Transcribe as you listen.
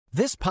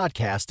This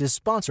podcast is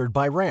sponsored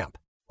by Ramp.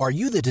 Are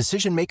you the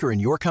decision maker in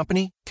your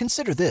company?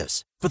 Consider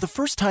this. For the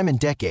first time in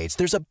decades,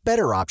 there's a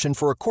better option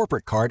for a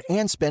corporate card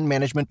and spend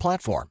management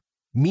platform.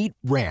 Meet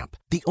Ramp,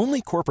 the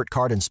only corporate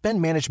card and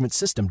spend management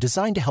system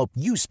designed to help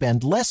you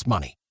spend less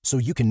money so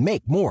you can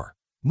make more.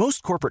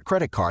 Most corporate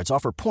credit cards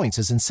offer points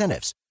as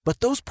incentives, but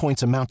those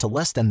points amount to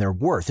less than their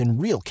worth in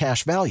real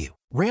cash value.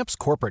 Ramp's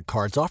corporate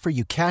cards offer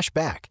you cash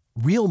back,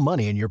 real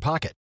money in your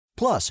pocket.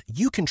 Plus,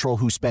 you control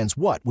who spends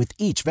what with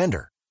each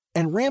vendor.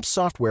 And Ramp's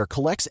software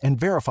collects and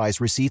verifies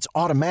receipts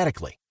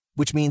automatically,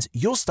 which means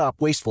you'll stop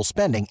wasteful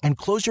spending and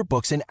close your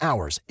books in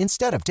hours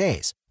instead of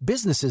days.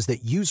 Businesses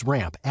that use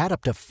Ramp add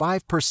up to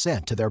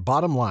 5% to their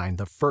bottom line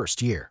the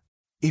first year.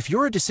 If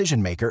you're a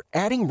decision maker,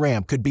 adding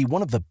Ramp could be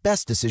one of the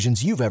best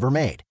decisions you've ever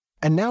made.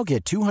 And now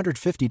get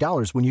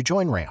 $250 when you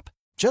join Ramp.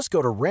 Just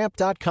go to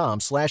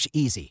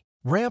ramp.com/easy.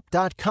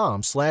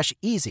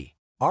 Ramp.com/easy.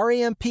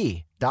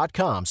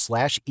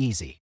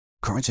 RAMP.com/easy.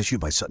 Cards issued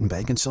by Sutton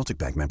Bank and Celtic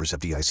Bank, members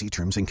FDIC.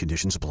 Terms and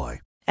conditions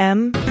apply.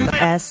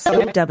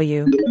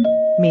 MSW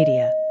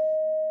Media.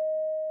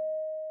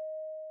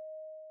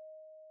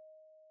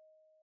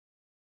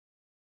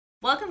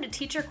 Welcome to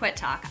Teacher Quit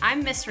Talk.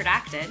 I'm Miss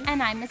Redacted.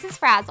 And I'm Mrs.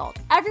 Frazzled.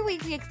 Every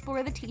week we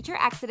explore the teacher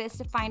exodus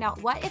to find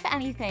out what, if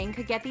anything,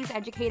 could get these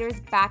educators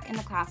back in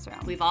the classroom.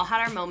 We've all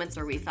had our moments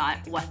where we thought,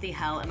 what the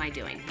hell am I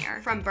doing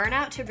here? From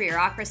burnout to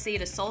bureaucracy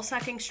to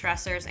soul-sucking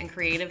stressors and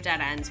creative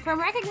dead ends. From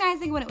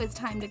recognizing when it was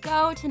time to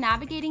go to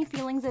navigating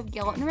feelings of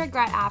guilt and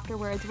regret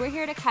afterwards, we're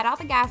here to cut out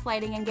the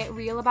gaslighting and get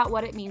real about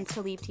what it means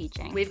to leave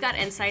teaching. We've got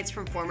insights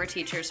from former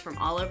teachers from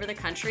all over the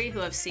country who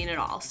have seen it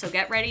all. So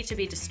get ready to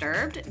be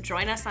disturbed.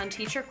 Join us on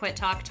Teacher Quit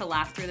Talk to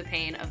laugh through the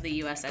pain of the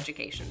U.S.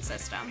 education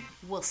system.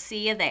 We'll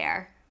see you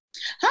there.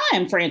 Hi,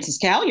 I'm Frances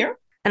Callier.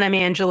 And I'm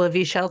Angela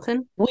V.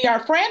 Shelton. We are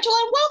Frangela,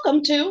 and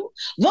welcome to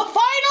The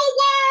Final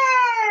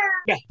Word!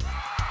 Yeah.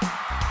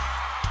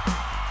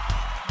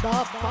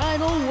 The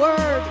Final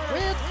Word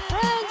with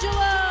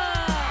Frangela!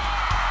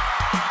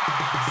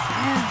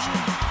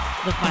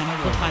 The final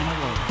word. The final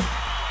word.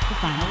 The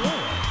final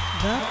word.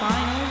 The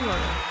final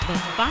word. The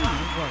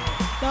final word.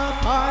 The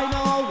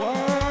final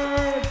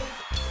word!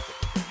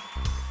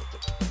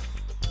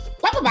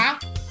 Bakaba.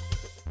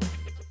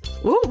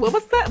 Ooh, what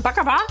was that?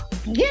 Bakaba?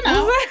 You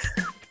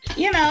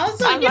know,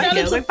 so I like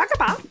it. Like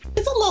bakaba.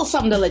 It's a little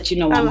something to let you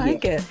know. I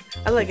like it.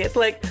 It's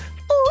like,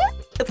 ooh,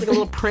 it's like a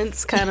little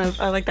Prince kind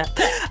of. I like that.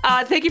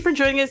 Thank you for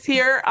joining us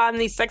here on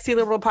the Sexy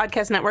Liberal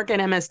Podcast Network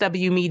and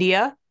MSW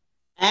Media.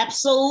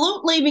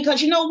 Absolutely,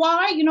 because you know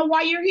why? You know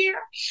why you're here?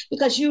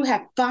 Because you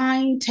have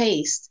fine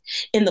taste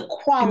in the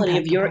quality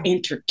of your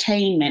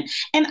entertainment,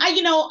 and I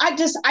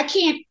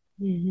can't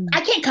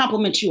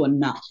compliment you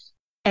enough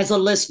as a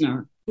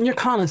listener. You're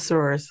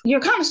connoisseurs.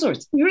 You're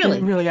connoisseurs, really.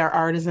 You really are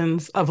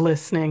artisans of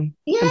listening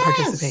and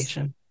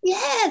participation.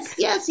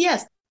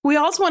 Yes. We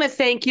also want to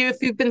thank you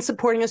if you've been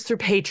supporting us through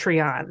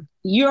Patreon.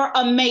 You're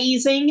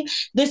amazing.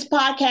 This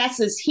podcast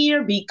is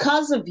here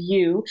because of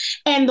you.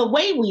 And the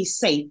way we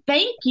say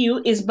thank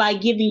you is by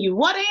giving you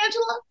what,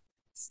 Angela?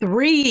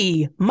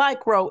 3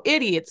 micro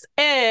idiots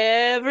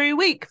every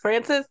week,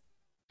 Frances.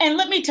 And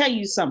let me tell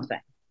you something.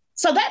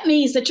 So that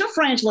means that your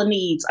Frangela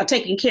needs are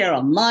taken care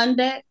of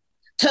Monday,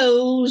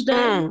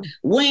 Tuesday,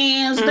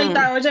 Wednesday,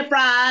 Thursday,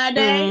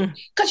 Friday.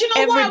 Because you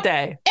know what? Every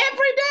day.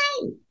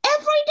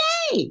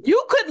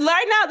 You could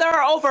learn now there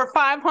are over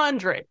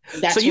 500.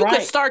 That's so you right.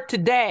 could start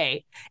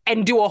today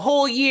and do a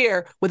whole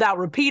year without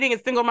repeating a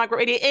single micro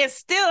idiot and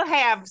still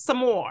have some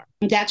more.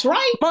 That's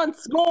right.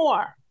 Months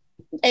more.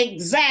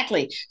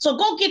 Exactly. So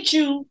go get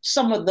you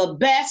some of the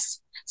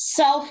best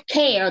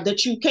self-care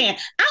that you can.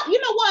 You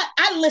know what?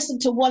 I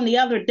listened to one the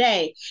other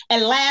day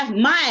and laughed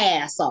my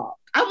ass off.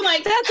 I'm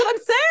like, that's what I'm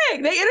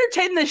saying. They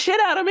entertained the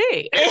shit out of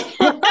me.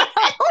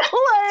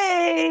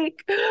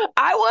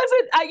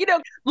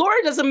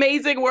 Laura does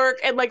amazing work.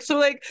 And when we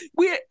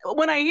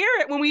hear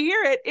it, we're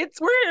hearing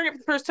it for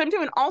the first time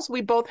too. And also we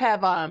both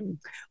have,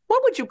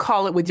 what would you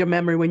call it with your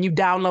memory when you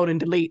download and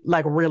delete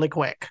like really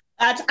quick?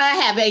 I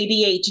have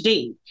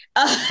ADHD.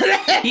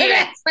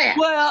 Yeah.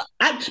 Well,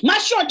 my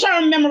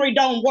short-term memory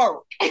don't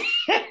work.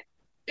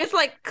 It's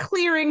like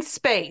clearing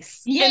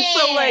space. Yes.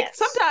 And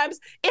so sometimes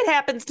it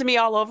happens to me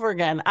all over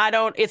again.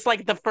 It's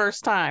like the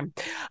first time.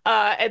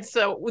 And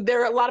so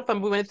they're a lot of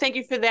fun. We want to thank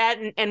you for that.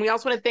 And we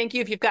also want to thank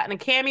you if you've gotten a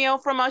Cameo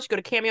from us. You go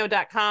to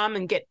cameo.com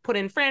and put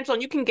in Frangela,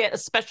 and you can get a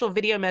special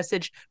video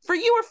message for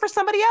you or for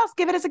somebody else.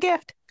 Give it as a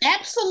gift.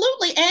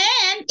 Absolutely.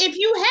 And if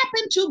you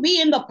happen to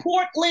be in the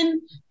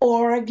Portland,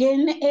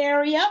 Oregon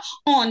area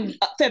on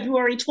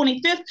February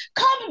 25th,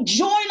 come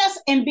join us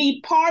and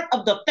be part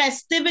of the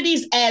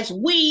festivities as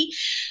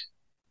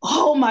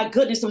oh my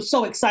goodness, I'm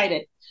so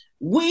excited.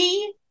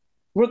 We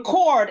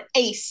record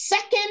a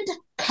second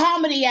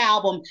comedy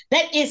album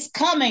that is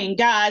coming,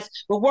 guys.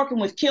 We're working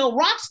with Kill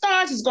Rock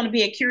Stars. It's going to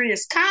be a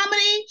Curious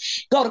Comedy.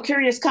 Go to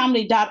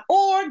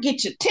curiouscomedy.org,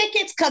 get your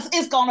tickets because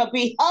it's going to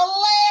be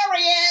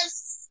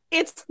hilarious.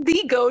 It's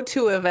the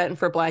go-to event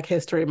for Black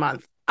History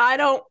Month. I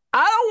don't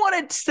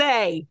want to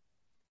say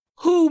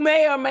who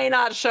may or may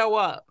not show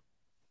up,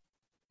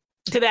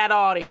 to that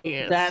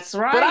audience. That's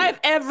right. But I have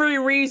every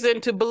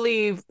reason to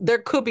believe there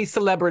could be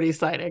celebrity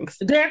sightings.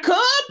 There could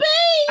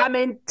be. I'm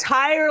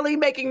entirely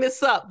making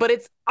this up, but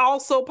it's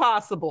also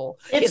possible.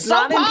 It's so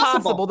not possible.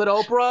 impossible that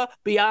Oprah,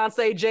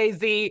 Beyonce,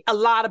 Jay-Z, a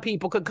lot of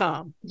people could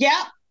come. Yep.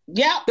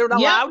 They're not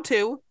allowed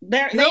to.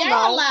 They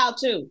are allowed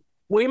to.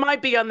 We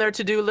might be on their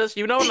to-do list.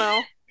 You don't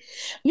know.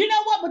 You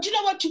know what? But you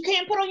know what you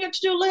can put on your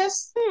to-do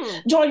list?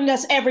 Joining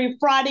us every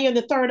Friday in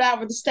the third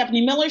hour of the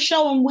Stephanie Miller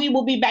Show, and we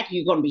will be back.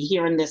 You're going to be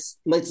hearing this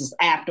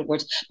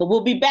afterwards, but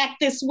we'll be back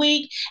this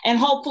week and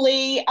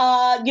hopefully,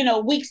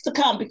 weeks to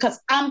come, because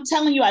I'm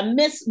telling you, I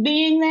miss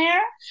being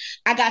there.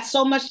 I got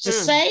so much to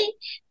say,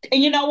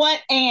 and you know what?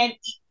 And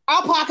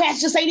our podcast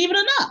just ain't even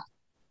enough.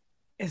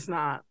 It's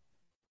not.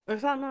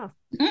 It's not enough.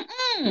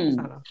 It's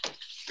not enough.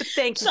 But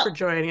thank you for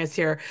joining us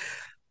here.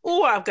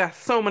 Oh, I've got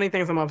so many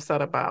things I'm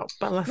upset about.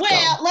 But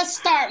let's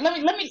start.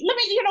 Let me.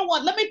 You know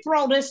what? Let me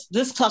throw this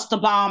cluster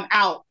bomb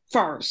out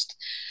first.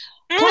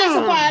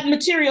 Classified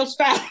materials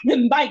found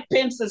in Mike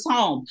Pence's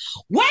home.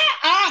 Where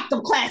are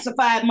the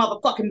classified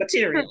motherfucking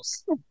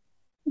materials? Are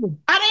they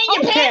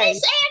in your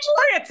panties,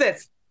 Angela?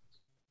 Francis.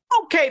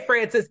 Okay,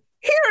 Francis.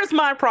 Here's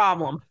my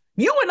problem.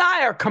 You and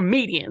I are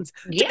comedians.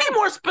 Yeah. To be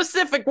more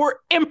specific, we're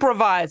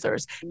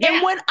improvisers. Yeah.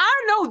 And when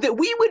I know that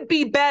we would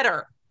be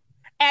better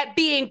at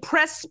being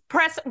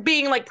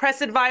being like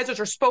press advisors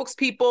or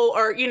spokespeople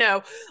or,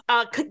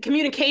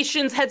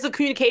 communications, heads of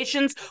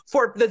communications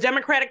for the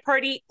Democratic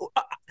Party.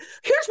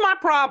 Here's my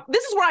problem.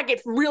 This is where I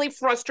get really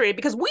frustrated,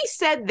 because we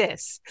said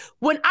this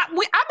when I've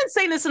been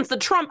saying this since the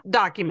Trump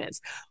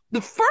documents.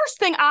 The first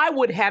thing I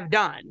would have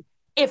done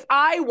if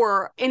I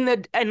were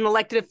an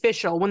elected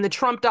official when the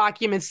Trump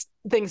documents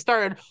thing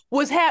started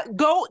was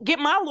go get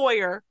my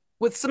lawyer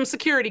with some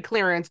security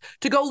clearance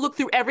to go look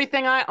through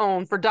everything I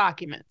own for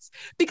documents.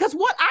 Because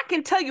what I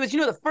can tell you is,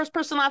 the first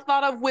person I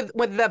thought of with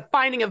the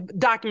finding of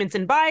documents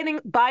in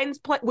Biden's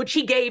which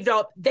he gave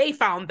up, they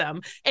found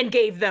them and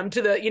gave them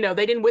to the,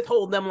 they didn't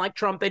withhold them like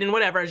Trump, they didn't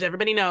whatever, as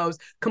everybody knows,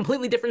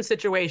 completely different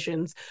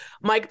situations.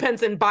 Mike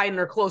Pence and Biden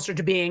are closer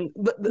to being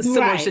the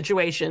similar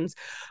situations.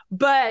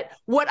 But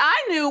what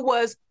I knew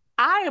was,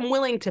 I am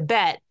willing to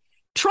bet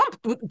Trump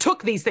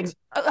took these things,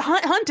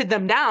 hunted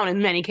them down in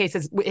many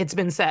cases, it's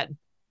been said.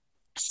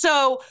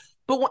 So,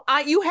 but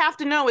what you have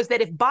to know is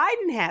that if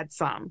Biden had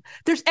some,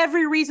 there's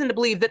every reason to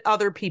believe that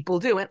other people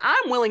do. And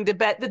I'm willing to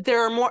bet that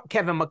there are more,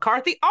 Kevin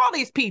McCarthy, all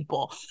these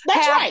people.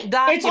 That's have right.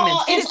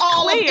 Documents. It's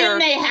all clear in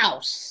their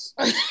house.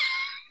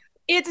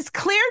 It is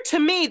clear to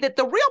me that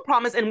the real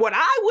problem is, and what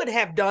I would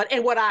have done,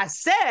 and what I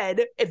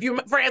said,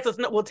 Francis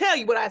will tell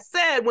you what I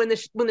said when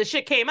the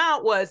shit came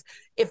out was,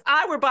 if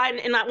I were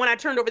Biden and when I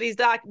turned over these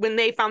when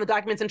they found the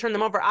documents and turned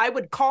them over, I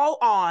would call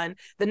on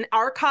the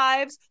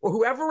archives or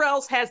whoever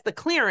else has the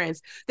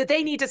clearance that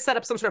they need to set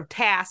up some sort of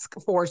task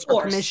force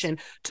or commission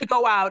to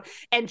go out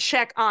and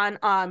check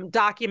on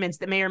documents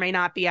that may or may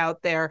not be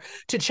out there,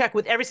 to check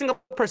with every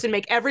single person,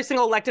 make every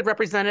single elected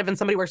representative and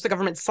somebody who works the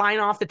government sign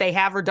off that they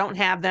have or don't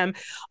have them,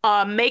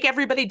 make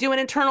everybody do an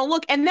internal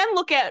look, and then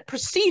look at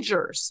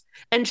procedures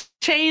and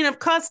chain of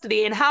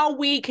custody and how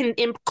we can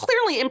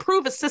clearly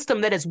improve a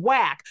system that is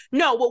whack.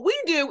 No, what we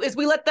do is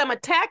we let them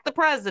attack the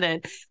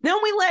president. Then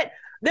we let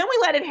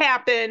it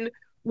happen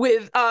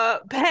with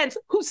Pence,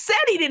 who said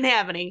he didn't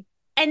have any.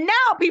 And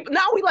now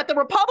we let the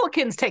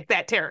Republicans take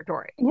that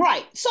territory.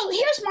 Right. So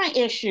here's my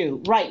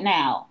issue right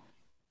now.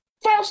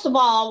 First of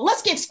all,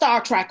 let's get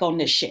Star Trek on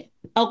this shit.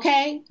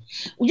 Okay.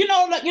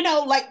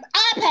 Like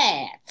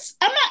iPads.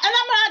 I'm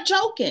not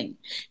joking.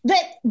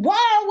 That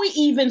why are we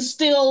even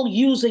still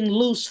using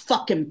loose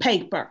fucking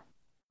paper?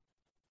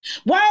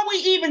 Why are we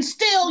even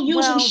still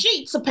using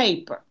sheets of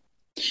paper?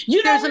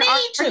 You don't need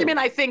to. Argument,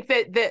 I think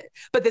that,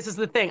 but this is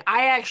the thing.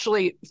 I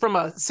actually, from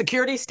a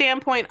security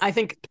standpoint, I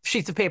think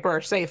sheets of paper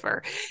are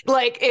safer.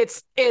 Like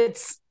it's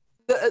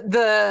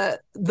the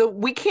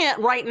we can't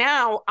right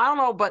now. I don't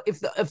know, but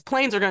if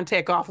planes are going to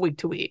take off week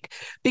to week,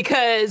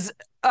 because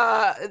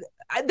and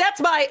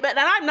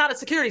I'm not a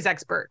securities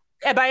expert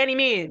by any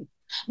means.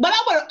 But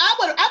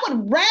I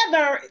would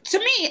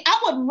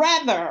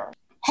rather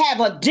have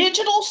a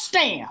digital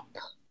stamp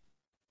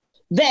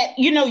that,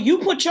 you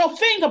put your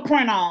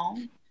fingerprint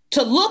on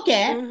to look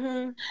at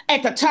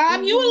at the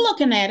time you were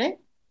looking at it,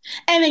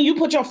 and then you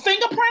put your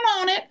fingerprint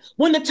on it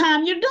when the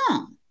time you're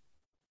done.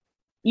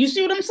 You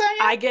see what I'm saying?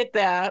 I get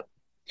that.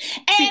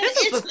 And see, this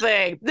is the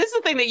thing. This is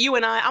the thing that you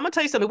and I'm going to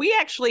tell you something. We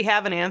actually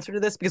have an answer to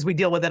this because we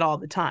deal with it all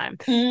the time.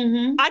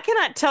 I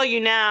cannot tell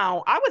you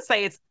now. I would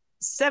say it's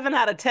 7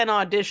 out of 10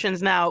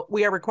 auditions now,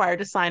 we are required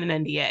to sign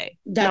an NDA.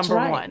 That's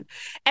number right. one.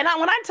 And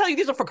when I tell you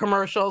these are for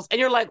commercials, and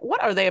you're like,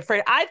 what are they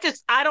afraid? I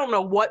don't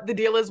know what the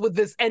deal is with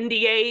this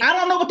NDA. I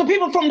don't know what the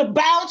people from the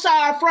Bounce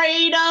are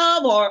afraid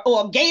of, or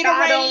Gatorade.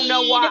 I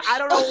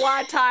don't know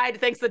why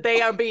Tide thinks that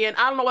they are being,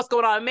 I don't know what's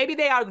going on. Maybe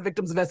they are the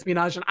victims of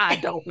espionage, and I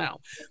don't know.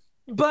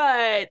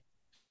 But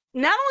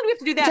not only do we have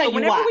to do that, but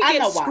whenever we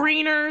get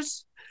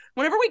screeners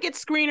whenever we get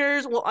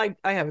screeners, well,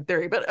 I have a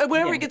theory, but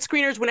whenever we get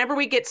screeners, whenever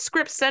we get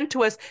scripts sent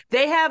to us,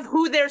 they have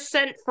who they're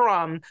sent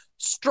from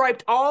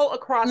striped all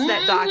across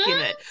that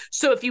document.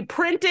 So if you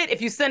print it,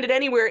 if you send it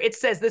anywhere, it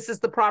says this is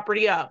the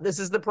property of, this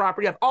is the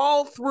property of,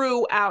 all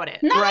throughout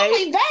it. Not right?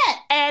 only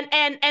that,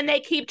 and they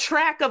keep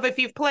track of if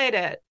you've played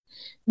it.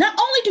 Not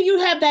only do you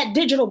have that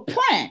digital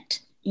print,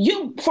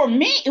 for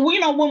me,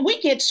 when we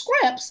get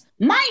scripts,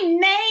 my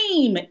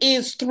name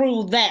is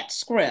through that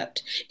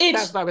script.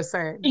 That's what I was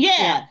saying.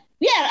 Yeah,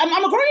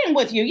 I'm agreeing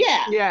with you.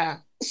 Yeah. Yeah.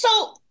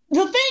 So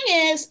the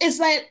thing is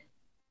that,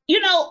 you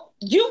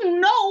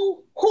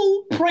know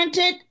who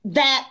printed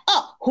that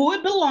up, who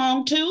it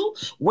belonged to,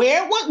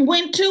 where it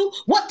went to,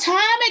 what time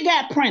it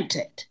got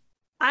printed.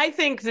 I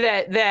think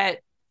that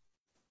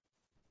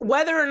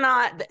whether or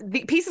not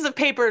the pieces of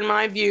paper, in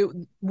my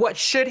view, what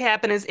should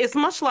happen is it's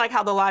much like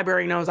how the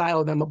library knows I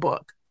owe them a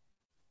book.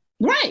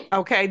 Right.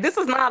 Okay. This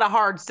is not a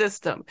hard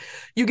system.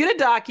 You get a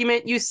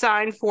document, you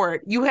sign for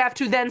it. You have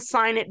to then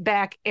sign it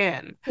back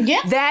in.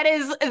 Yeah.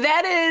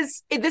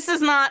 This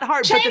is not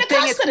hard. Chain but the of thing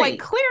custody.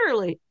 is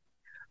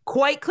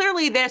quite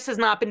clearly, this has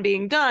not been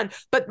being done.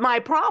 But my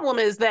problem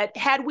is that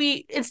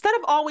instead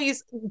of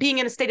always being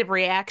in a state of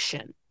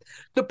reaction,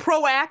 the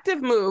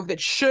proactive move that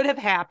should have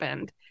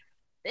happened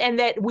and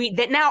that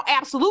now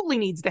absolutely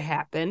needs to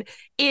happen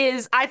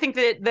is, I think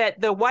that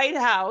the White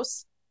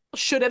House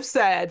should have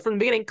said from the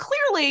beginning,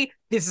 clearly,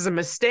 this is a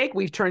mistake.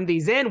 We've turned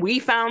these in. We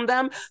found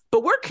them,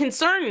 but we're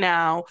concerned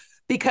now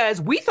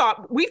because we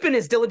thought we've been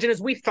as diligent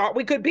as we thought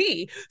we could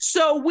be.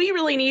 So we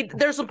really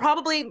there's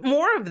probably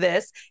more of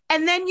this.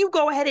 And then you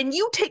go ahead and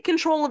you take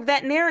control of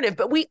that narrative.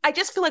 But I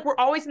just feel like we're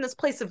always in this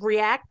place of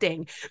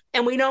reacting,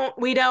 and we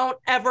don't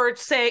ever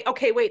say,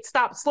 okay, wait,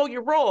 stop, slow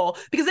your roll,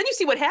 because then you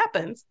see what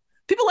happens.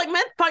 People like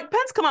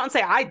Pence come out and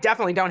say, I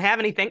definitely don't have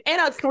anything.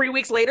 And 3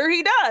 weeks later,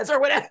 he does, or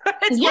whatever.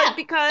 It's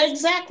because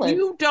exactly.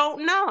 You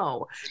don't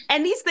know.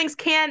 And these things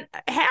can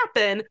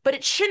happen, but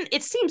it shouldn't.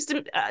 It seems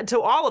to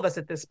all of us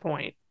at this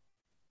point,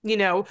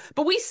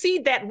 but we see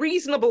that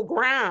reasonable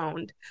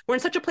ground. We're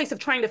in such a place of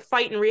trying to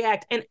fight and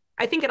react. And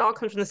I think it all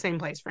comes from the same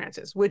place,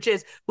 Frances, which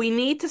is we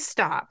need to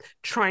stop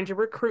trying to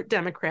recruit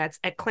Democrats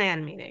at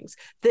Klan meetings.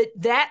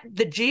 That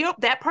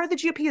part of the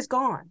GOP is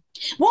gone.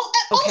 Well,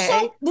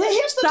 also,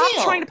 here's the deal.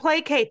 Stop trying to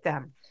placate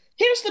them.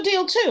 Here's the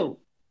deal, too.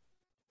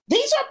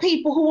 These are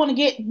people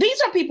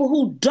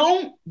who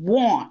don't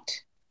want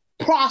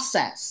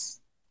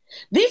process.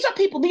 These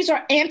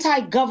are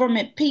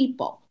anti-government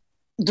people,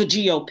 the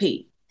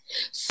GOP.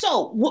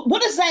 So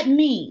what does that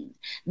mean?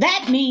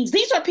 That means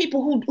these are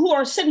people who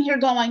are sitting here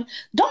going,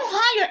 don't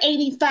hire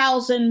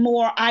 80,000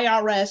 more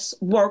IRS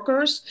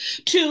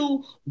workers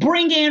to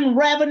bring in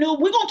revenue.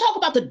 We're going to talk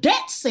about the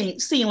debt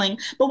ceiling,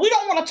 but we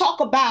don't want to talk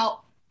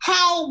about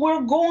how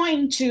we're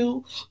going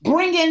to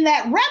bring in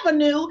that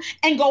revenue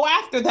and go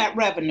after that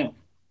revenue.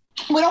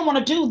 We don't want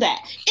to do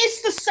that.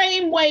 It's the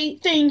same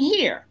thing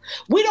here.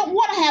 We don't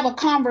want to have a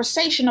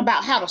conversation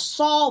about how to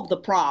solve the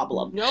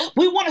problem. Nope.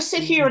 We want to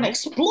sit here and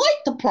exploit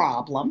the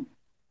problem.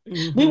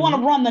 Mm-hmm. We want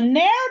to run the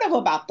narrative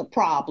about the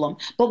problem,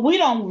 but we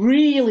don't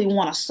really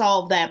want to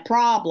solve that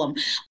problem.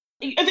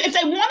 If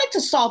they wanted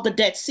to solve the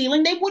debt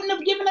ceiling, they wouldn't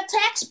have given a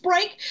tax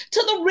break to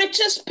the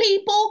richest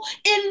people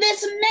in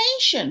this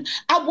nation.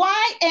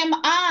 Why am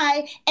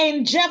I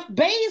and Jeff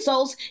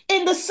Bezos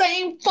in the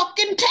same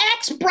fucking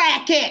tax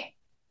bracket?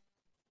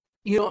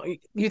 You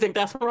think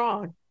that's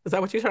wrong? Is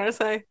that what you're trying to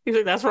say? You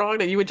think that's wrong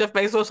that you and Jeff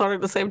Bezos are in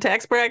the same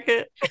tax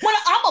bracket? Well,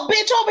 I'm a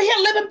bitch over here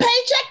living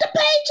paycheck to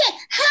paycheck.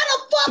 How the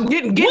fuck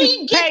getting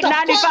paid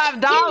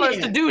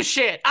 $95 to do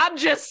shit? I'm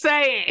just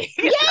saying.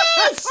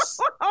 Yes.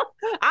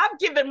 I'm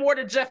giving more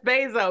to Jeff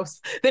Bezos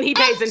than he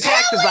pays in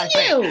taxes, I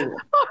think.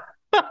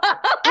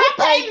 I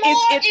pay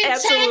more in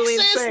taxes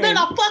insane. than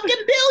a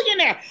fucking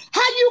billionaire.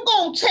 How you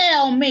gonna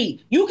tell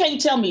me? You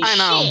can't tell me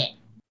shit.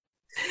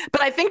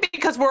 But I think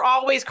because we're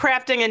always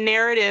crafting a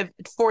narrative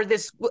for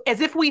this,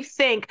 as if we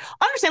think,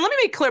 understand, let me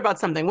be clear about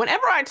something.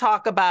 Whenever I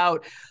talk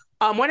about,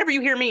 whenever you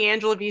hear me,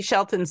 Angela V.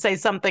 Shelton, say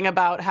something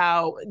about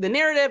how the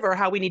narrative or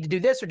how we need to do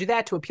this or do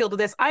that to appeal to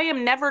this, I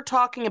am never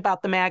talking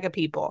about the MAGA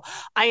people.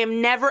 I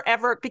am never,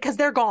 ever, because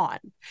they're gone.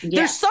 Yeah.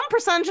 There's some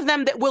percentage of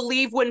them that will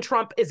leave when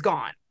Trump is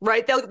gone,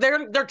 right?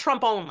 They're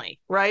Trump only,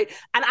 right?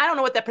 And I don't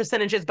know what that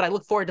percentage is, but I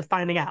look forward to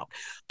finding out.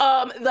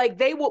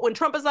 They will, when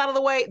Trump is out of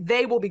the way,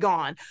 they will be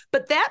gone.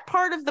 But that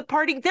part of the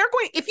party,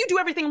 if you do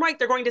everything right,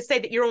 they're going to say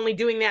that you're only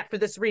doing that for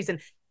this reason.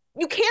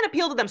 You can't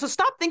appeal to them. So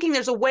stop thinking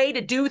there's a way to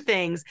do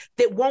things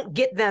that won't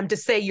get them to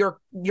say you're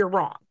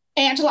wrong.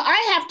 Angela,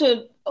 I have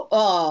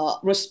to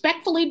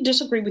respectfully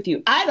disagree with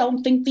you. I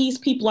don't think these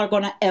people are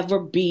going to ever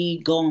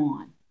be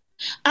gone.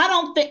 I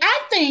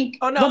think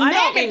the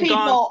MAGA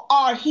people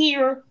are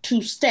here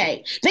to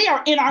stay. They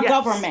are in our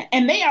government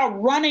and they are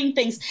running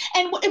things.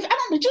 And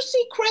did you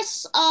see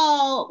Chris,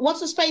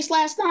 what's his face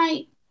last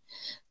night?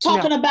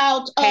 Talking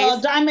about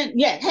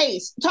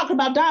Hayes, talking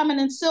about Diamond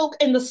and Silk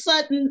and the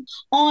sudden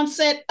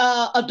onset,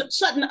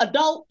 sudden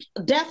adult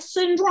death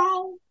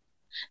syndrome,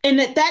 and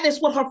that is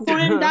what her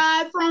friend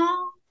died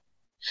from.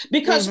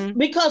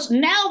 because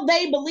now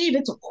they believe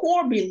it's a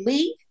core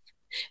belief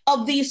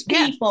of these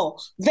people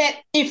that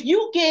if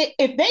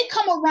they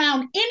come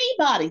around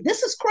anybody,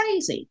 this is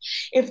crazy.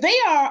 If they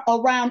are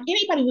around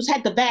anybody who's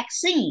had the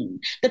vaccine,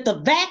 that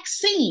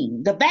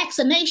the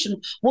vaccination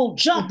will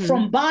jump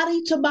from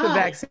body to body. The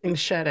vaccine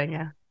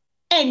shedding,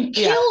 and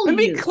kill you. Let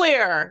me be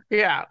clear.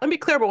 Let me be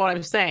clear about what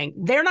I'm saying.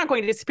 They're not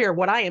going to disappear.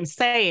 What I am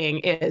saying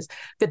is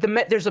that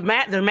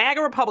the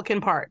MAGA Republican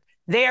part.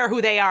 They are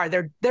who they are.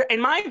 They're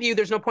in my view,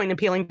 there's no point in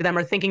appealing to them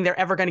or thinking they're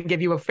ever going to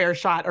give you a fair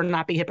shot or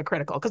not be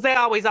hypocritical, because they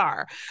always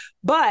are.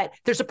 But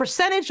there's a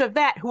percentage of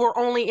that who are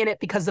only in it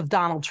because of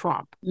Donald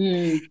Trump.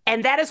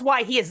 And that is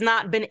why he has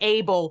not been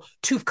able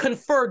to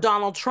confer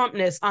Donald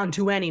Trumpness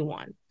onto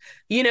anyone.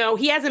 You know,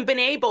 he hasn't been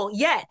able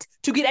yet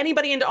to get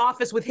anybody into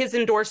office with his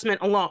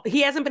endorsement alone.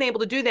 He hasn't been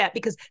able to do that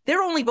because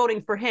they're only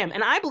voting for him.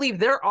 And I believe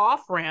their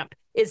off-ramp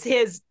is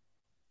his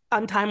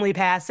untimely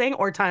passing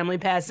or timely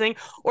passing,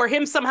 or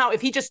him somehow,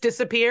 if he just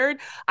disappeared,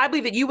 I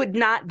believe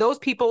that those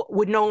people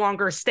would no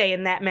longer stay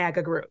in that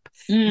MAGA group.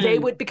 They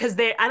would, because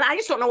and I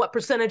just don't know what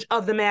percentage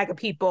of the MAGA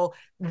people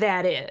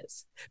that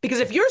is.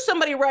 Because if you're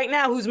somebody right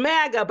now who's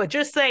MAGA, but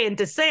just saying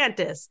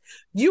DeSantis,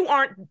 you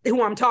aren't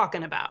who I'm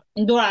talking about.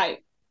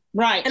 Right.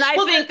 And I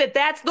think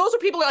those are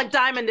people like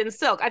Diamond and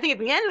Silk. I think at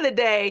the end of the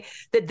day,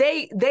 that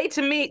they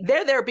to me,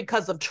 they're there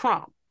because of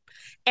Trump.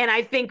 And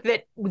I think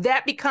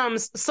that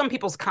becomes some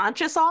people's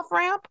conscious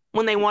off-ramp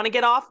when they want to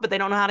get off, but they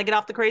don't know how to get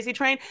off the crazy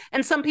train.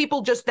 And some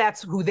people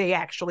that's who they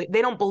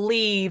don't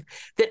believe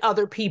that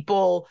other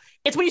people,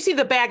 it's when you see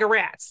the bag of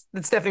rats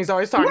that Stephanie's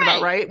always talking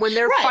about, right? When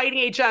they're fighting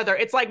each other.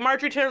 It's like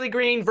Marjorie Taylor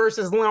Greene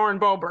versus Lauren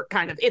Boebert,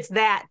 kind of. It's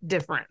that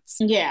difference.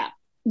 Yeah.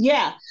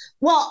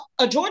 Well,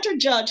 a Georgia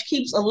judge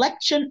keeps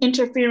election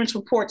interference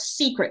reports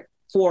secret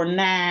for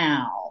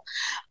now.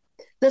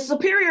 The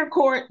Superior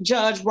Court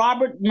Judge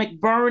Robert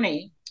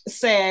McBurney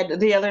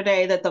said the other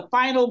day that the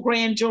final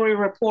grand jury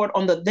report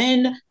on the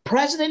then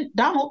President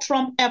Donald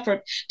Trump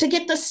effort to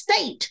get the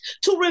state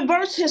to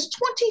reverse his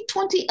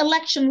 2020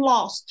 election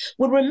loss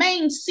would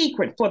remain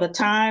secret for the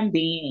time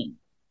being.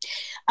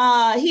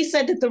 He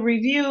said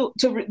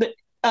that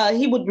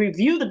he would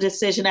review the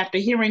decision after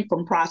hearing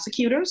from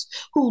prosecutors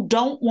who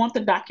don't want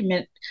the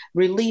document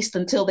released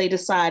until they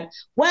decide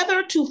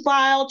whether to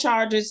file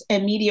charges,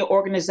 and media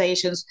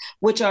organizations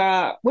which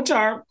are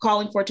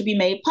calling for it to be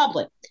made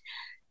public.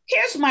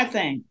 Here's my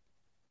thing.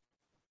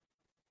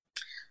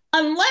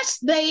 Unless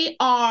they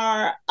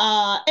are,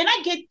 and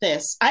I get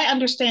this, I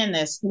understand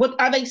this.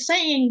 What are they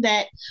saying?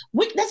 That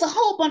there's a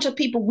whole bunch of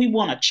people we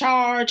want to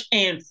charge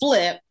and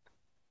flip,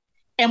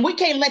 and we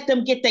can't let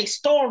them get their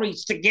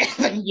stories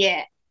together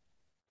yet.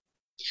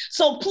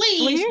 So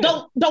please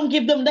don't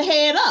give them the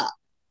head up.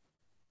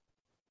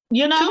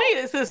 You know, to me,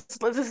 this is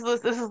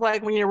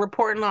like when you're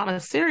reporting on a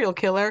serial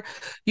killer,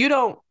 you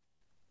don't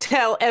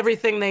tell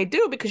everything they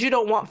do because you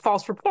don't want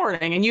false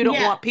reporting, and you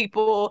don't want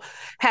people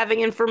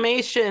having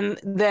information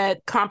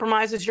that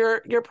compromises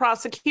your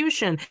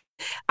prosecution.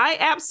 I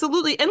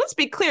absolutely, and let's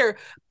be clear,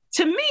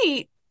 to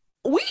me,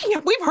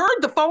 we've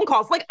heard the phone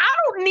calls. Like, I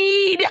don't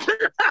need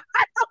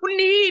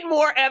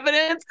more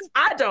evidence.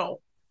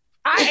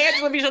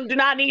 Angela Bishop do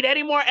not need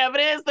any more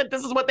evidence that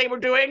this is what they were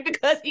doing,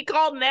 because he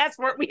called and asked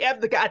for it. We have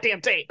the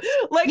goddamn tape.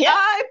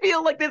 I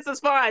feel like this is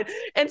fine.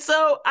 And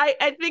so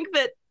I think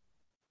that,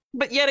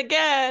 but yet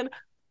again,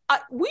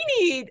 we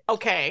need,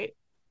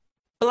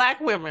 Black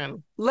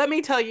women, let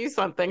me tell you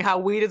something, how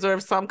we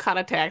deserve some kind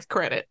of tax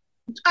credit.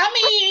 I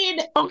mean,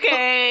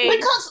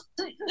 because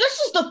this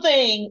is the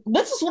thing.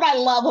 This is what I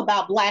love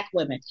about Black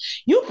women.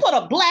 You put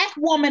a Black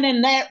woman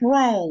in that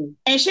room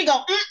and she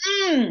go,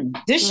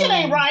 this shit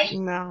ain't right.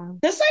 No.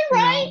 This ain't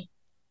right. No.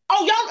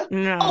 Oh, y'all.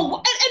 No. Oh,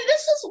 and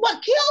this is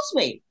what kills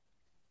me.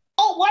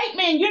 Oh, white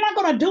man, you're not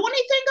going to do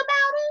anything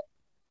about it?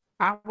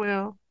 I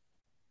will.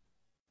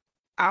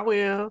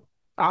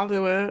 I'll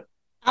do it.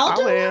 I'll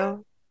do it.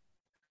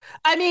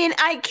 I mean,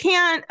 I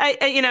can't,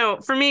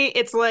 for me,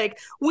 it's like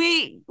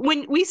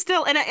when we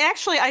still, and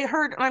I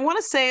heard, and I want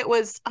to say it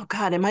was,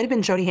 it might've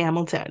been Jody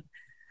Hamilton.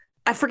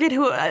 I forget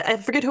who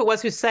it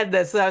was who said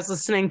this that I was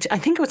listening to. I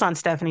think it was on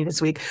Stephanie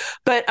this week,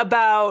 but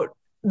about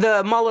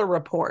the Mueller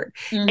report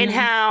and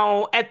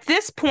how at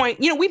this point,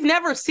 we've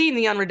never seen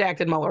the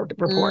unredacted Mueller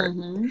report.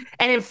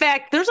 And in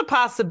fact, there's a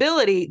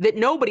possibility that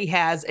nobody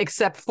has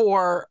except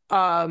for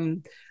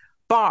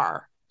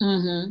Barr.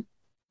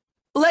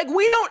 Like,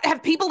 we don't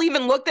have people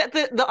even looked at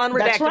the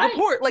unredacted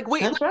report. Like,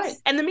 That's right.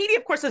 And the media,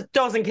 of course,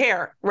 doesn't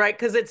care, right?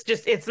 Because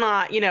it's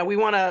not, we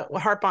want to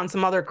harp on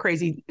some other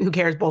crazy who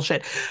cares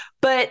bullshit.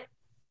 But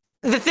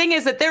the thing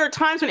is that there are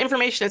times when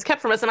information is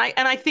kept from us, and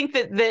I think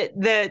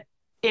that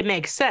it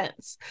makes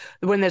sense.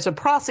 When there's a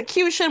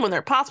prosecution, when there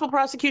are possible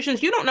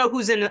prosecutions, we don't know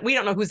who's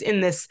in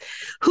this,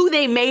 who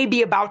they may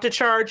be about to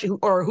charge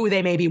or who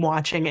they may be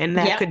watching, and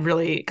that could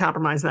really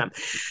compromise them.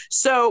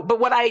 So, but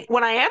what I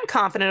am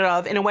confident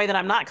of, in a way that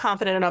I'm not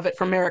confident of it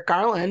from Merrick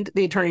Garland,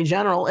 the Attorney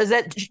General, is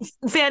that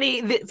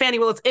Fannie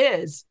Willis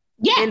is,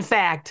 in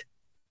fact,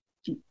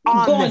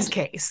 on this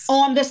case.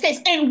 On this case.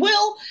 And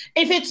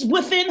if it's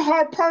within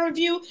her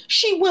purview,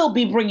 she will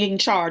be bringing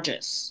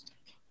charges.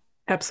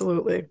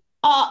 Absolutely.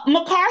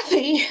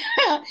 McCarthy,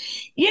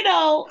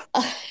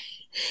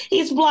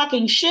 he's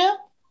blocking Schiff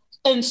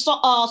and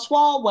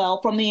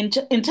Swalwell from the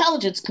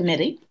Intelligence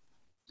Committee.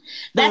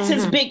 That's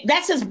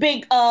his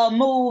big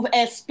move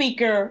as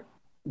Speaker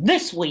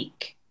this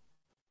week.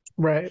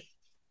 Right.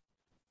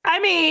 I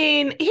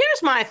mean,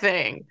 here's my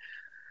thing.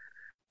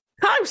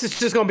 Congress is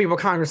just going to be what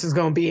Congress is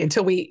going to be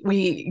until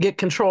we get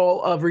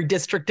control of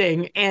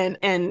redistricting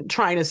and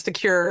trying to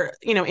secure,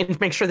 and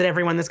make sure that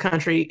everyone in this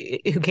country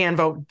who can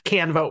vote,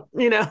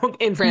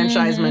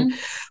 enfranchisement,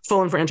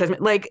 full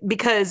enfranchisement.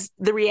 Because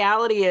the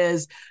reality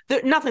is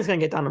that nothing's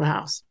going to get done in the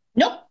House.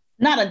 Nope,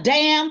 not a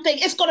damn thing.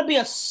 It's going to be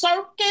a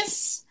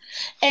circus.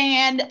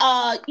 And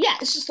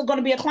it's just going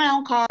to be a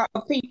clown car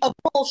of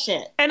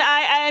bullshit. And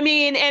I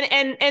mean,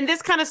 and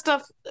this kind of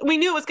stuff, we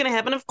knew it was going to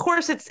happen. Of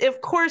course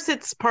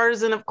it's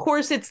partisan. Of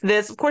course it's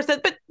this. Of course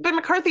that. But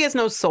McCarthy has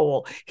no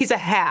soul. He's a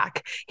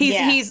hack.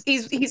 He's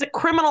a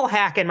criminal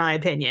hack, in my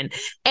opinion.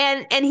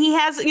 And he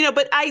has,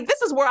 But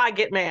this is where I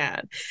get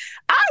mad.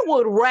 I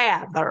would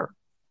rather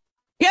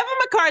Kevin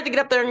McCarthy get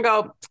up there and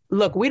go,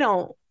 look, we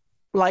don't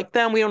like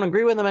them. We don't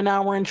agree with them, and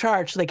now we're in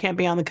charge, so they can't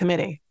be on the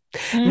committee.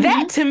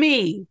 That to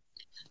me.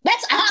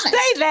 That's honest.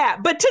 Say that.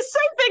 But to say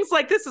things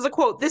like this is a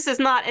quote, this is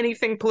not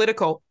anything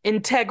political.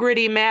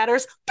 Integrity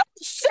matters.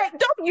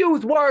 Don't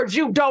use words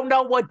you don't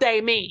know what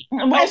they mean.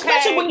 Okay?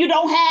 Especially when you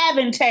don't have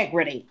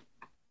integrity.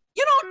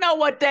 You don't know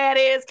what that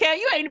is, Kel.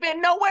 You ain't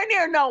been nowhere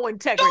near no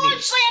integrity.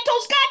 George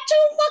Santos got 2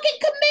 fucking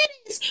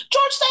committees.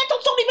 George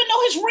Santos don't even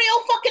know his real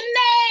fucking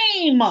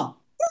name. What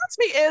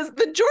me is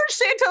the George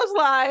Santos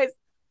lies.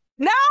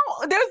 Now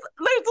there's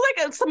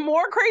like some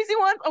more crazy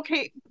ones.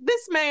 Okay,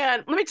 this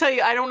man, let me tell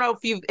you, I don't know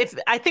if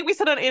I think we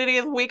said it on Entity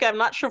of the Week. I'm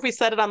not sure if we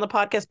said it on the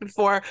podcast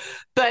before,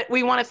 but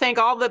we want to thank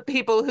all the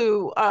people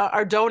who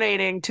are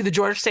donating to the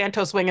George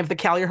Santos wing of the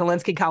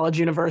Caluyer-Holinsky College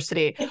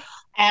University.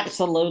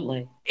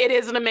 Absolutely. It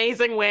is an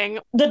amazing wing.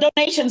 The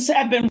donations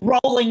have been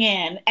rolling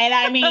in. And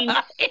I mean,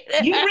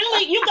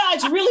 you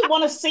guys really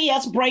want to see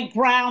us break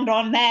ground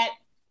on that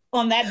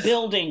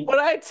building. When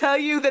I tell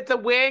you that the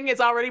wing is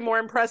already more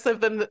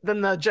impressive than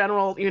the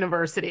general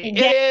university.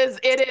 Yeah.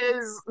 It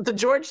is the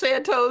George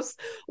Santos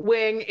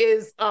wing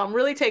is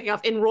really taking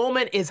off.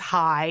 Enrollment is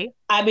high.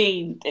 I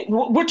mean,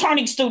 we're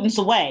turning students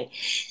away.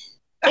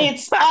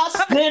 It's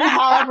us, then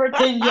Harvard,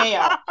 then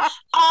Yale.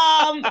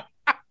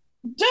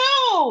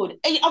 Dude,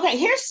 okay,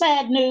 here's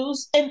sad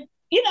news. And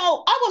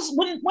I was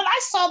when I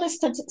saw this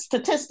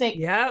statistic,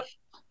 yep.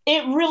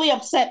 It really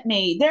upset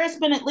me. There's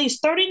been at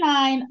least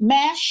 39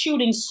 mass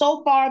shootings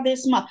so far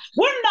this month.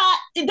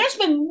 There's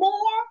been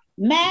more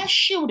mass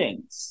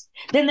shootings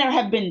than there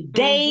have been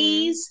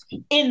days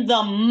in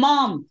the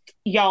month,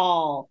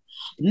 y'all.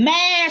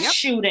 Mass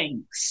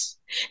shootings.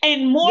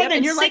 And more than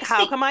and you're 60, like,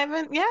 how come I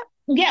haven't? Yeah.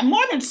 Yeah,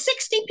 more than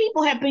 60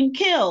 people have been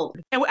killed.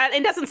 And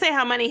it doesn't say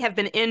how many have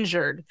been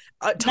injured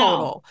total.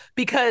 No.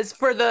 Because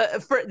for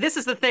this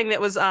is the thing that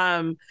was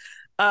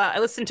I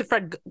listened to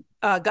Fred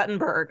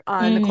Guttenberg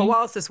on Nicole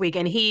Wallace this week,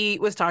 and he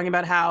was talking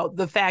about how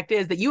the fact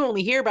is that you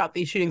only hear about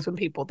these shootings when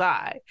people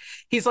die.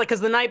 He's like,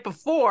 because the night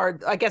before,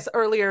 I guess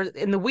earlier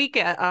in the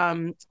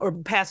weekend, or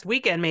past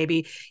weekend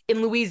maybe,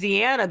 in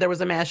Louisiana, there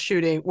was a mass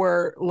shooting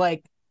where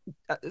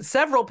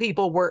several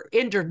people were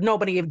injured.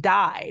 Nobody have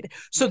died,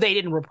 so they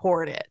didn't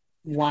report it.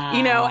 Wow.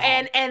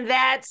 And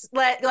that's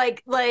like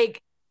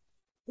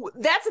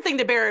that's the thing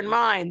to bear in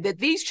mind, that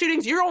these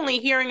shootings, you're only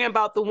hearing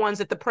about the ones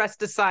that the press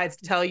decides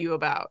to tell you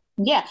about.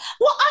 Yeah.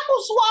 Well, I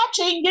was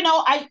watching,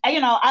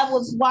 I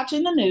was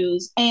watching the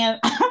news, and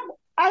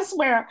I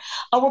swear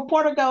a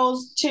reporter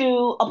goes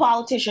to a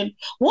politician,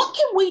 what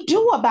can we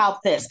do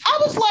about this? I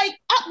was like,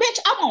 bitch,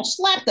 I'm going to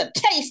slap the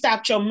taste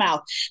out your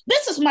mouth.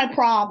 This is my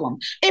problem.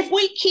 If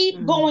we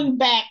keep going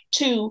back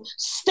to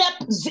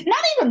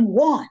not even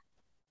 1.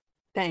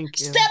 Thank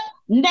you. Step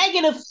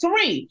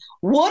 -3.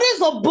 What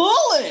is a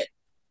bullet?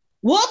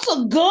 What's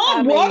a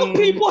gun? Why do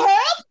people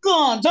have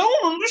guns? I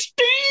don't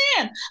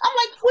understand. I'm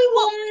like, we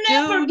will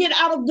never get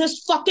out of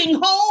this fucking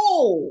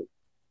hole.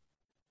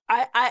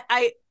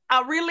 I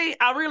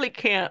really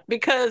can't,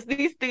 because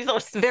these are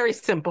very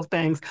simple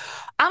things.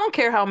 I don't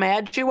care how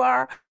mad you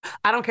are.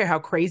 I don't care how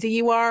crazy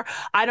you are.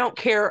 I don't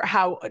care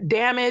how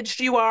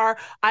damaged you are.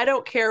 I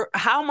don't care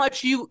how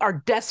much you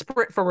are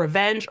desperate for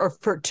revenge or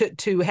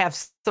to have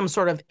some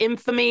sort of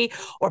infamy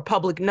or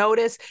public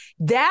notice.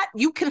 That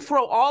you can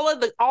throw all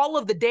of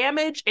the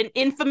damage and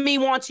infamy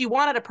once you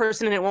want at a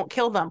person, and it won't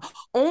kill them.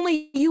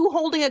 Only you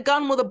holding a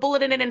gun with a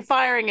bullet in it and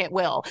firing it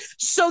will.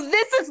 So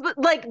this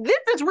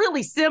is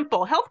really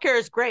simple. Healthcare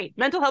is great.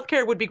 Mental health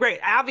care would be great.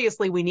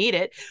 Obviously, we need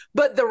it.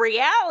 But the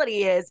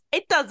reality is,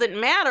 it doesn't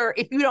matter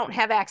if you don't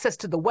have access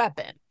to the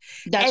weapon.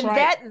 That's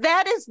right.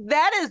 That is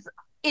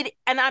it.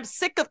 And I'm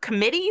sick of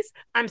committees.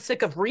 I'm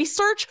sick of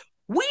research.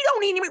 What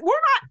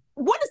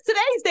is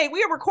today's date?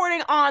 We are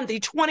recording on the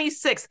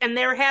 26th, and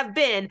there have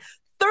been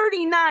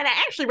 39. I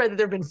actually read that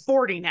there have been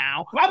 40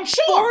 now. I'm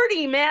sure.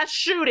 40 mass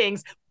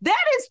shootings.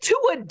 That is 2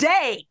 a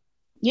day.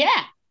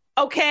 Yeah.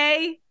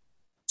 Okay.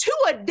 2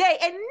 a day,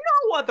 and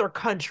no other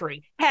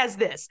country has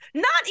this. I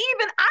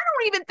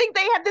don't even think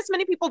they have this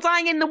many people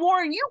dying in the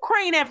war in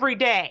Ukraine every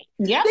day.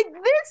 Yeah. Like,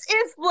 this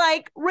is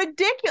like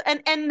ridiculous.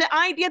 And the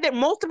idea that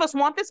most of us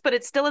want this, but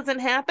it still isn't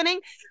happening.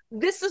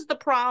 This is the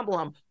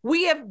problem.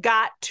 We have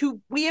got to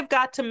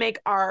make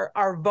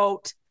our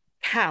vote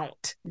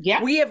count.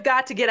 Yeah. We have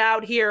got to get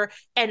out here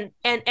and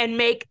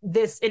make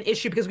this an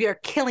issue, because we are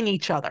killing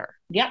each other.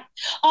 Yep.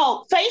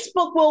 Oh,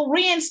 Facebook will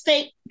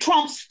reinstate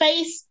Trump's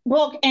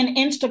Facebook and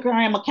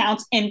Instagram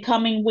accounts in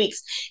coming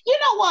weeks. You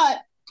know what?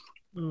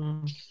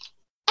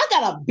 I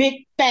got a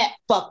big fat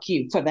fuck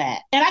you for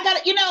that. And I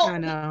got to, I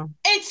know.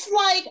 It's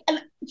like,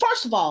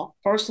 first of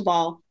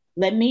all,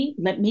 let me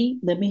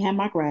have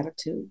my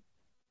gratitude.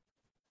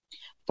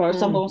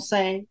 First, I'm going to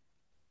say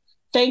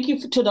thank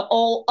you to the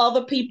all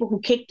other people who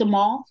kicked them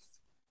off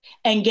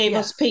and gave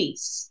us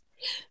peace.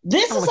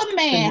 This is a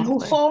man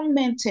who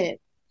fomented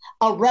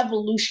a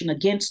revolution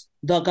against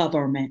the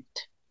government.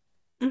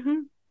 Mm-hmm.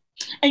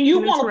 And you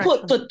want to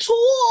put the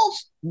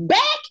tools back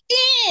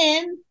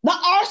in the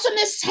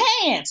arsonist's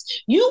hands.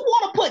 You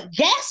want to put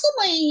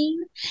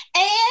gasoline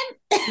and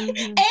give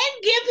him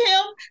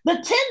the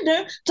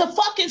tinder to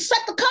fucking set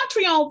the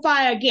country on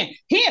fire again.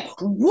 Here,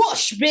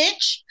 whoosh,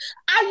 bitch.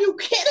 Are you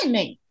kidding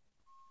me?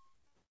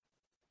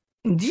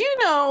 Do you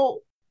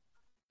know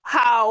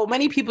how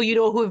many people you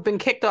know who have been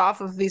kicked off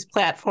of these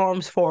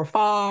platforms for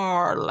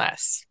far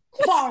less?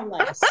 Far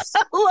less.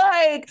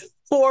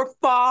 For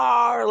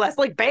far less.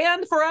 Like,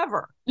 banned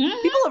forever.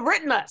 Mm-hmm. People have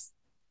written us.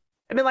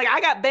 I mean, like,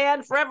 I got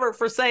banned forever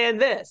for saying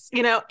this,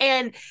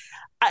 and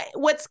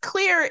what's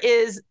clear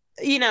is,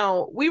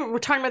 we were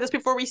talking about this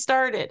before we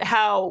started,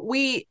 how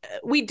we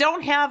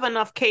don't have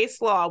enough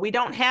case law. We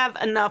don't have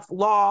enough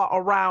law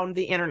around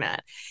the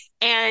internet.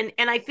 And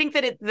I think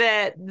that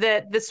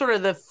that the sort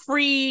of the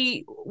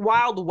free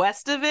Wild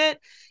West of it,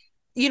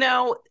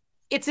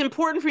 it's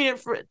important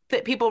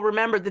that people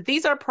remember that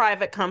these are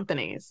private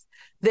companies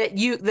that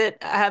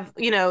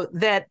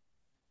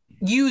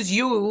use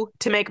you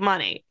to make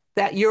money,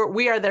 that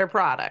we are their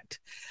product.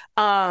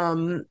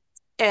 And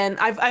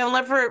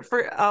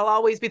I'll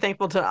always be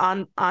thankful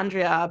to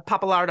Andrea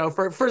Papalardo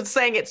for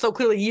saying it so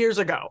clearly years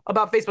ago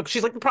about Facebook.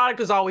 She's like, the product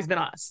has always been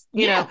us,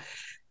 you know?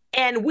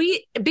 And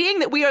being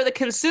that we are the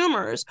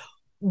consumers,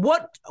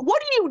 what do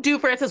you do,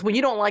 for instance, when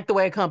you don't like the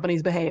way a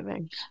company's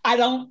behaving? I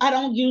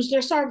don't use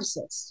their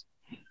services.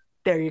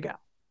 There you go.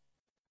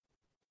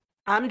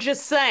 I'm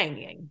just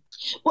saying.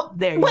 Well,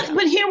 there you but go.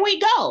 Here we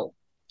go.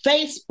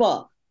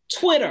 Facebook,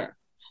 Twitter,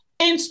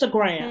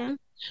 Instagram. Mm-hmm.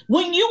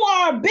 When you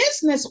are a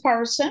business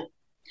person,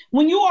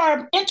 when you are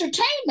an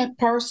entertainment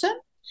person,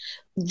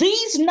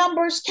 these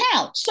numbers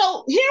count.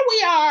 So here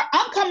we are.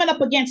 I'm coming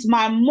up against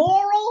my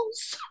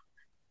morals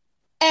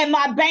and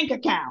my bank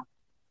account.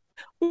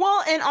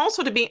 Well, and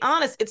also, to be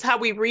honest, it's how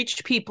we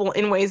reach people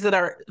in ways that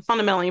are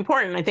fundamentally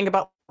important. I think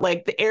about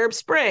like the Arab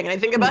Spring, and I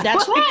think about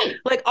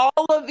like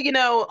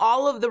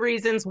all of the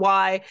reasons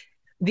why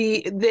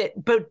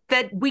but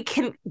that we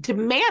can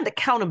demand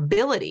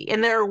accountability,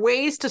 and there are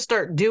ways to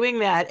start doing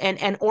that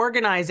and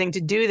organizing to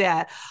do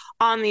that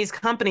on these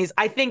companies.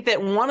 I think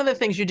that one of the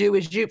things you do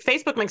is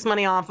Facebook makes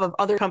money off of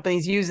other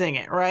companies using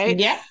it, right?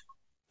 Yeah.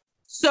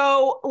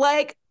 So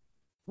like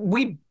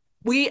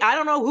I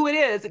don't know who it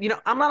is,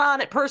 I'm not on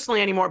it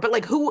personally anymore, but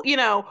like who,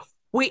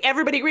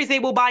 everybody agrees they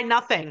will buy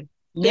nothing.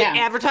 Yeah.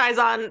 Advertise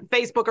on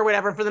Facebook or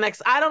whatever for the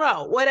next, I don't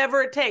know,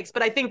 whatever it takes.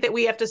 But I think that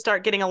we have to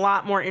start getting a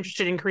lot more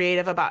interested and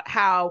creative about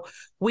how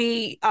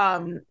we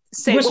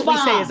say Respond.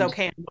 what we say is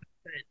okay.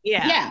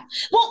 Yeah.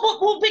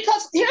 Well,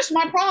 because here's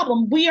my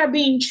problem. We are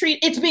being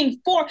treated, it's being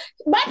forced.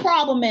 My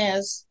problem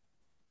is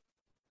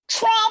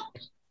Trump,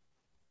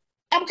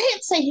 I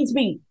can't say he's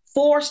being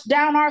forced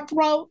down our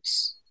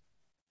throats,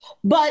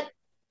 but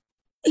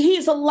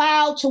he's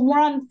allowed to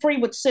run free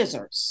with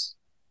scissors.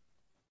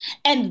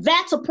 And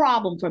that's a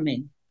problem for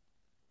me.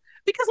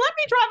 Because let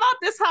me drive out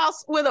this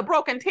house with a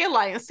broken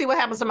taillight and see what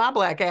happens to my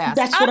black ass.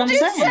 That's what I'm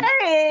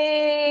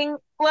saying.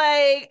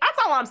 Like, that's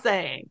all I'm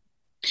saying.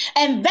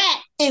 And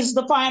that is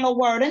the final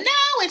word. And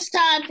now it's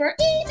time for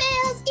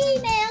emails.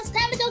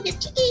 Time to go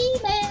get your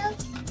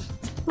emails.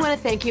 I want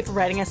to thank you for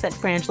writing us at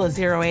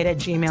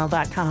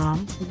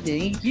frangela08@gmail.com.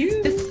 Thank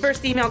you. This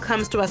first email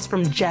comes to us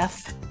from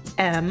Jeff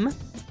M.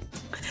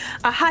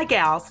 Hi,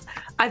 gals.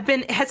 I've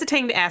been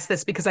hesitating to ask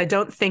this because I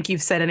don't think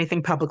you've said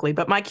anything publicly,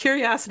 but my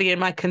curiosity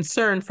and my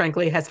concern,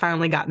 frankly, has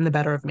finally gotten the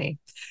better of me.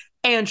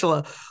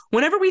 Angela,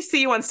 whenever we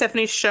see you on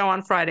Stephanie's show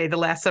on Friday the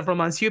last several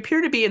months, you appear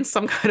to be in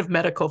some kind of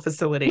medical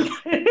facility.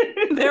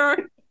 There are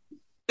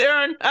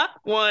not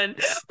one,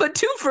 but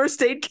 2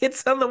 first aid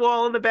kits on the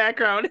wall in the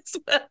background.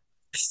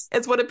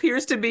 It's what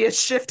appears to be a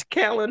shift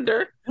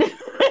calendar.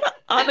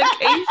 On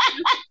occasion,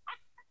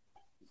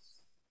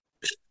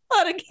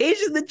 On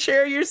occasion, the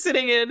chair you're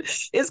sitting in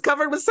is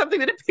covered with something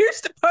that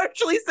appears to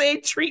partially say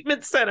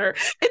treatment center.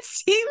 It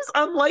seems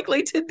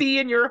unlikely to be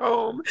in your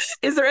home.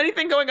 Is there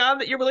anything going on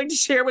that you're willing to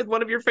share with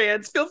one of your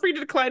fans? Feel free to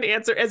decline to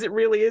answer, as it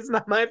really is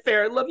not my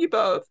affair. I love you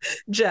both.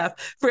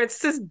 Jeff,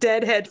 Francis'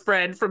 deadhead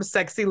friend from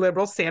sexy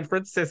liberal San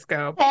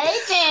Francisco. Hey,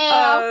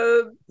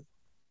 Jeff.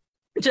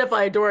 Jeff,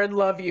 I adore and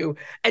love you.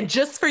 And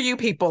just for you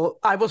people,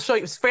 I will show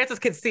you. Francis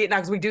can see it now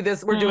because we do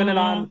this. We're doing it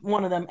on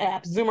one of them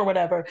apps, Zoom or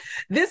whatever.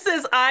 This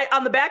is,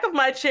 on the back of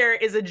my chair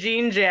is a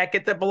jean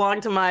jacket that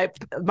belonged to my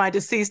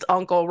deceased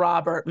uncle,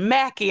 Robert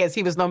Mackey, as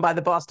he was known by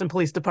the Boston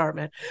Police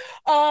Department.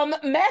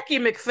 Mackey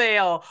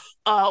McPhail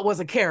was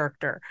a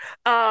character.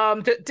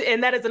 And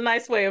that is a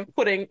nice way of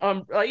putting,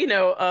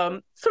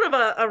 sort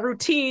of a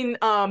routine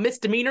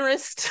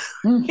misdemeanorist,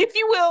 if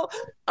you will.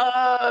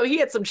 He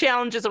had some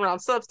challenges around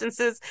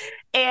substances,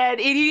 and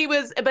he's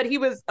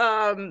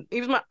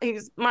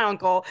my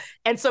uncle,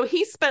 and so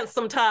he spent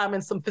some time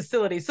in some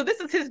facilities. So this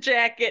is his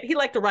jacket. He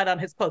liked to write on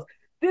his post.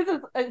 This is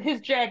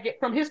his jacket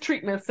from his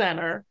treatment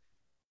center.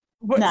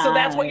 Nice. So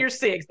that's what you're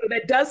seeing. So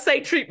that does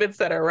say treatment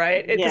center,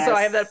 right? Yes. So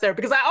I have that there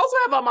because I also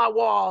have on my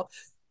wall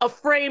a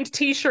framed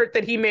T-shirt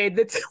that he made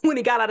that's when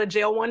he got out of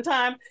jail one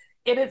time.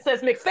 And it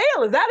says,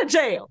 McPhail is out of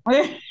jail.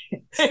 And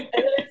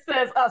it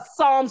says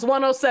Psalms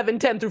 107,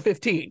 10 through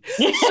 15.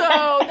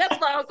 So that's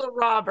my Uncle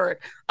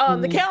Robert.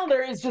 The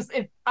calendar is just,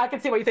 I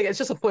can see what you think. It's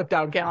just a flip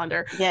down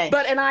calendar. Yeah.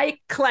 And I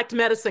collect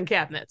medicine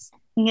cabinets.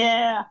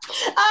 Yeah.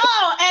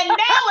 Oh, and now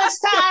it's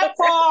time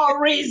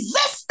for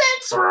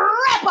Resistance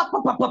Wrap-Up.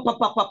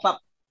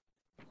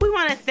 We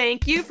want to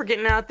thank you for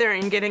getting out there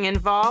and getting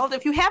involved.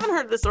 If you haven't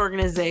heard of this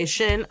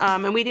organization,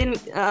 and we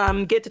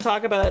didn't get to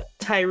talk about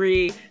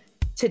Tyree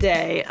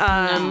today,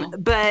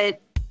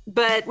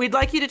 but we'd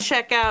like you to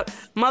check out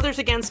Mothers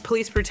Against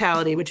Police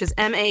Brutality, which is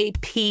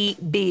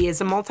MAPB,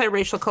 is a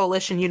multiracial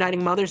coalition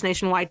uniting mothers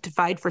nationwide to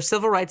fight for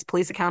civil rights,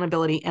 police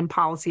accountability, and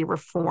policy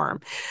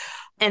reform.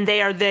 And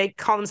they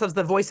call themselves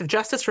the voice of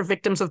justice for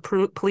victims of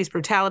police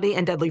brutality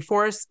and deadly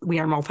force. We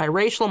are a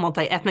multiracial,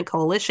 multi-ethnic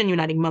coalition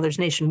uniting mothers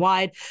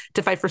nationwide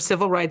to fight for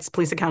civil rights,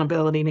 police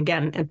accountability,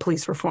 and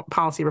police reform,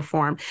 policy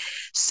reform.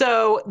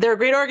 So they're a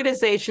great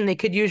organization. They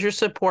could use your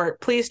support.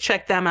 Please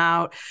check them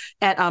out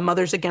at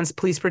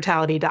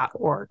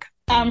mothersagainstpolicebrutality.org.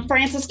 I'm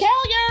Frances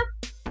Callier.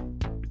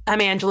 I'm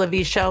Angela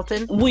V.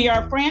 Shelton. We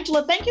are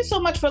Frangela. Thank you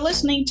so much for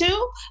listening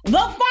to The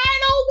Final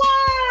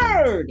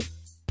Word.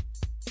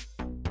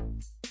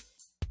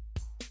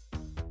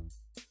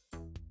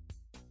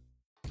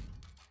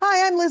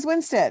 Hi, I'm Liz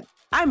Winstead.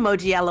 I'm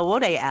Moji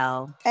Alawode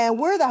Al. And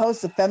we're the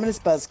hosts of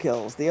Feminist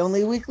Buzzkills, the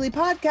only weekly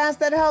podcast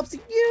that helps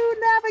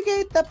you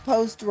navigate the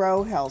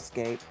post-Roe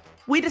hellscape.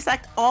 We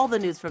dissect all the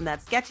news from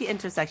that sketchy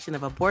intersection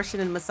of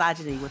abortion and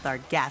misogyny with our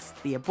guests,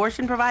 the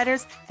abortion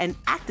providers and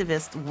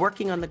activists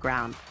working on the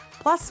ground.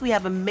 Plus, we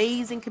have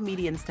amazing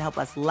comedians to help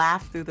us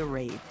laugh through the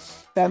rage.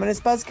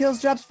 Feminist Buzzkills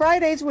drops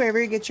Fridays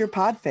wherever you get your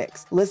pod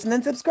fix. Listen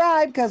and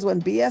subscribe, because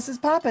when BS is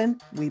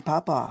poppin', we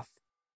pop off.